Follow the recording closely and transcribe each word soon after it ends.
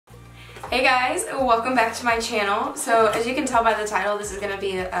Hey guys, welcome back to my channel. So as you can tell by the title, this is going to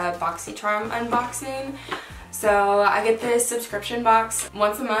be a Boxycharm unboxing. So I get this subscription box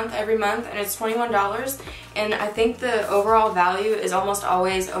once a month, every month, and it's $21. And I think the overall value is almost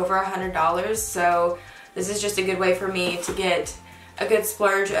always over $100. So this is just a good way for me to get a good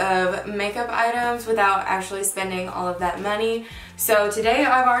splurge of makeup items without actually spending all of that money. So today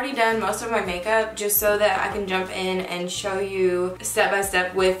I've already done most of my makeup just so that I can jump in and show you step by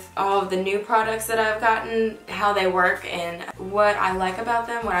step with all of the new products that I've gotten, how they work and what I like about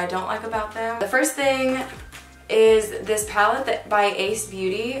them, what I don't like about them. The first thing is this palette by Ace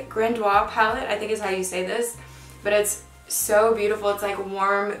Beauty, Grandoise palette, I think is how you say this, but it's so beautiful. It's like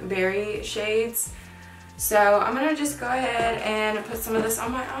warm berry shades. So I'm going to just go ahead and put some of this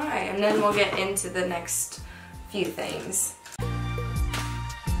on my eye and then we'll get into the next few things.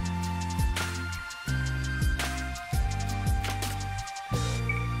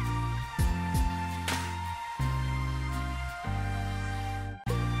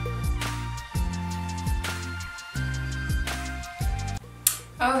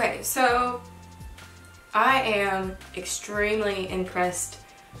 Okay, so I am extremely impressed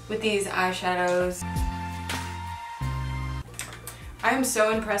with these eyeshadows. I am so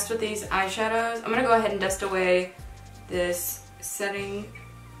impressed with these eyeshadows. I'm going to go ahead and dust away this setting,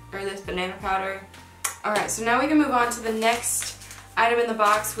 or this banana powder. Alright, so now we can move on to the next item in the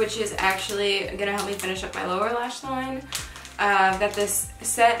box, which is actually going to help me finish up my lower lash line. I've got this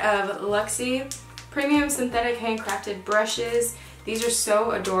set of Luxie Premium Synthetic Handcrafted Brushes. These are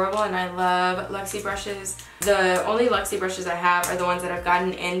so adorable and I love Luxie brushes. The only Luxie brushes I have are the ones that I've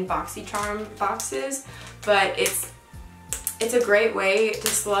gotten in Boxycharm boxes, but it's a great way to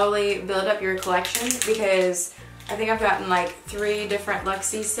slowly build up your collection because I think I've gotten like 3 different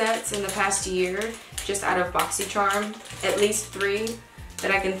Luxie sets in the past year just out of Boxycharm, at least 3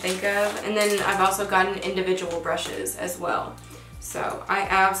 that I can think of, and then I've also gotten individual brushes as well. So I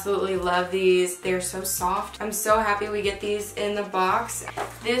absolutely love these. They're so soft. I'm so happy we get these in the box.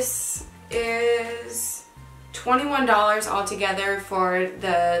 This is $21 altogether for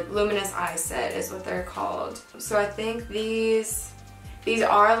the Luminous eye set is what they're called. So I think these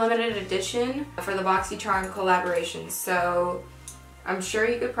are a limited edition for the Boxycharm collaboration. So I'm sure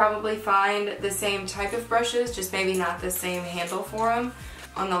you could probably find the same type of brushes, just maybe not the same handle for them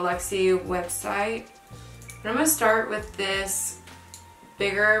on the Luxie website. But I'm going to start with this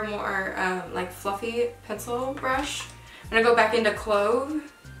bigger, more like fluffy pencil brush. I'm going to go back into Clove.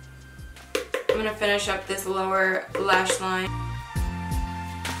 I'm going to finish up this lower lash line.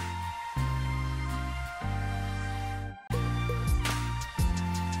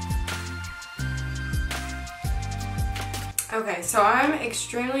 Okay, so I'm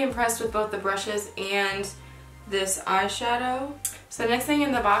extremely impressed with both the brushes and this eyeshadow. So the next thing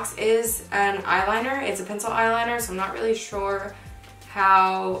in the box is an eyeliner. It's a pencil eyeliner, so I'm not really sure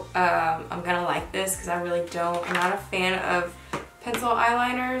how I'm gonna like this because I really don't. I'm not a fan of pencil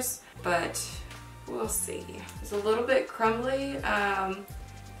eyeliners, but we'll see. It's a little bit crumbly.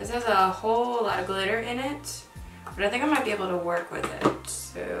 This has a whole lot of glitter in it, but I think I might be able to work with it.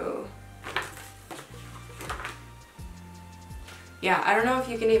 So yeah, I don't know if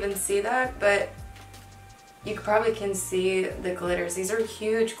you can even see that, but you probably can see the glitters. These are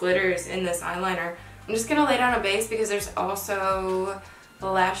huge glitters in this eyeliner. I'm just going to lay down a base because there's also the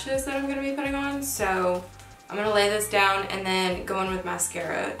lashes that I'm going to be putting on. So I'm going to lay this down and then go in with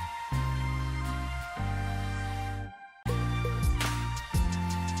mascara.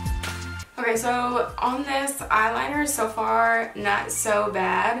 Okay, so on this eyeliner so far, not so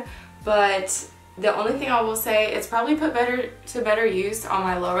bad, but the only thing I will say, it's probably put to better use on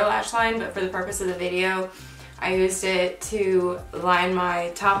my lower lash line, but for the purpose of the video, I used it to line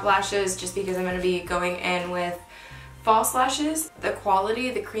my top lashes just because I'm going to be going in with false lashes. The quality,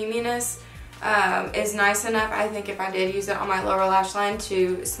 the creaminess is nice enough. I think if I did use it on my lower lash line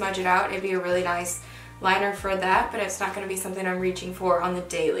to smudge it out, it'd be a really nice liner for that, but it's not going to be something I'm reaching for on the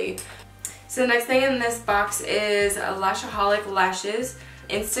daily. So the next thing in this box is Lashaholic Lashes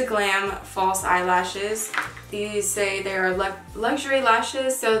Instaglam False Eyelashes. These say they are luxury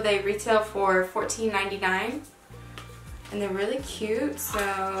lashes, so they retail for $14.99. And they're really cute, so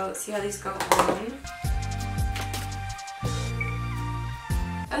let's see how these go on.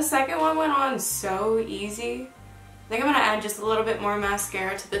 The second one went on so easy. I think I'm going to add just a little bit more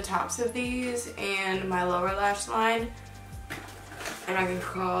mascara to the tops of these and my lower lash line. And I can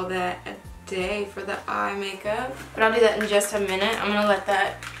call that a day for the eye makeup. But I'll do that in just a minute. I'm going to let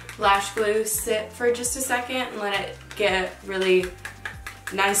that lash glue sit for just a second and let it get really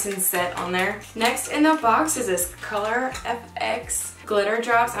nice and set on there. Next in the box is this CoverFX glitter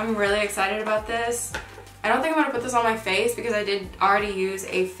drops. I'm really excited about this. I don't think I'm gonna put this on my face because I did already use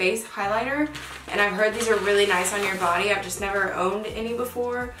a face highlighter, and I've heard these are really nice on your body. I've just never owned any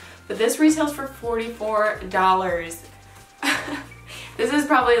before, but this retails for $44. This is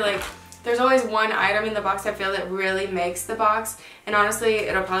probably like, there's always one item in the box I feel that really makes the box, and honestly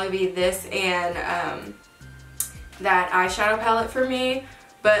it'll probably be this and that eyeshadow palette for me.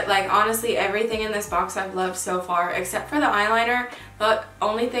 But like honestly, everything in this box I've loved so far except for the eyeliner. The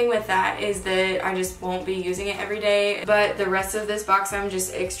only thing with that is that I just won't be using it every day. But the rest of this box I'm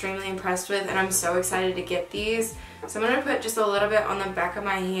just extremely impressed with, and I'm so excited to get these. So I'm going to put just a little bit on the back of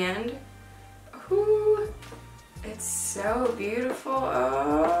my hand. Ooh, it's so beautiful.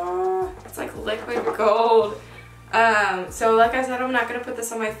 Oh, it's like liquid gold. So like I said, I'm not going to put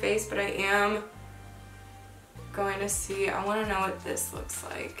this on my face, but I am going to see. I want to know what this looks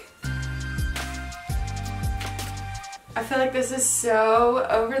like. I feel like this is so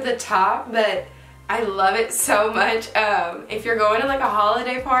over the top, but I love it so much. If you're going to like a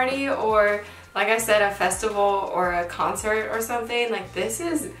holiday party or like I said, a festival or a concert or something, like this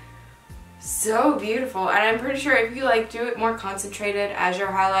is so beautiful. And I'm pretty sure if you like do it more concentrated as your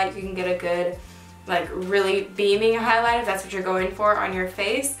highlight, you can get a good like really beaming highlight if that's what you're going for on your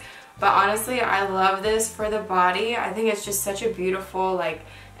face. But honestly, I love this for the body. I think it's just such a beautiful, like,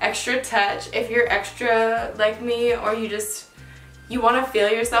 extra touch. If you're extra like me, or you want to feel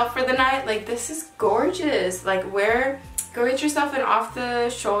yourself for the night, like, this is gorgeous. Like, go get yourself an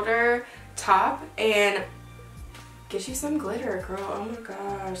off-the-shoulder top and get you some glitter, girl. Oh my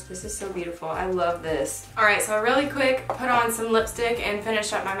gosh, this is so beautiful. I love this. Alright, so really quick, put on some lipstick and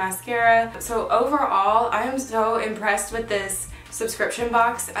finish up my mascara. So overall, I am so impressed with this subscription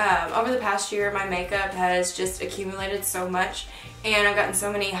box. Over the past year, my makeup has just accumulated so much, and I've gotten so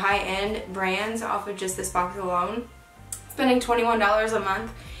many high-end brands off of just this box alone. Spending $21 a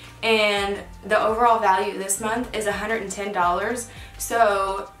month, and the overall value this month is $110.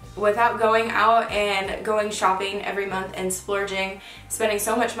 So without going out and going shopping every month and splurging, spending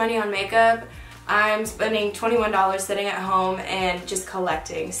so much money on makeup, I'm spending $21 sitting at home and just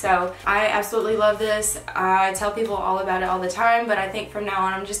collecting. So I absolutely love this. I tell people all about it all the time, but I think from now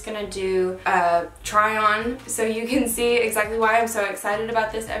on I'm just gonna do a try on so you can see exactly why I'm so excited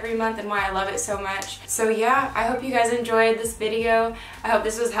about this every month and why I love it so much. So yeah, I hope you guys enjoyed this video. I hope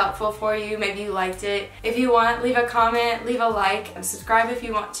this was helpful for you. Maybe you liked it. If you want, leave a comment, leave a like, and subscribe if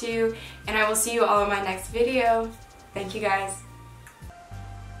you want to, and I will see you all in my next video. Thank you guys.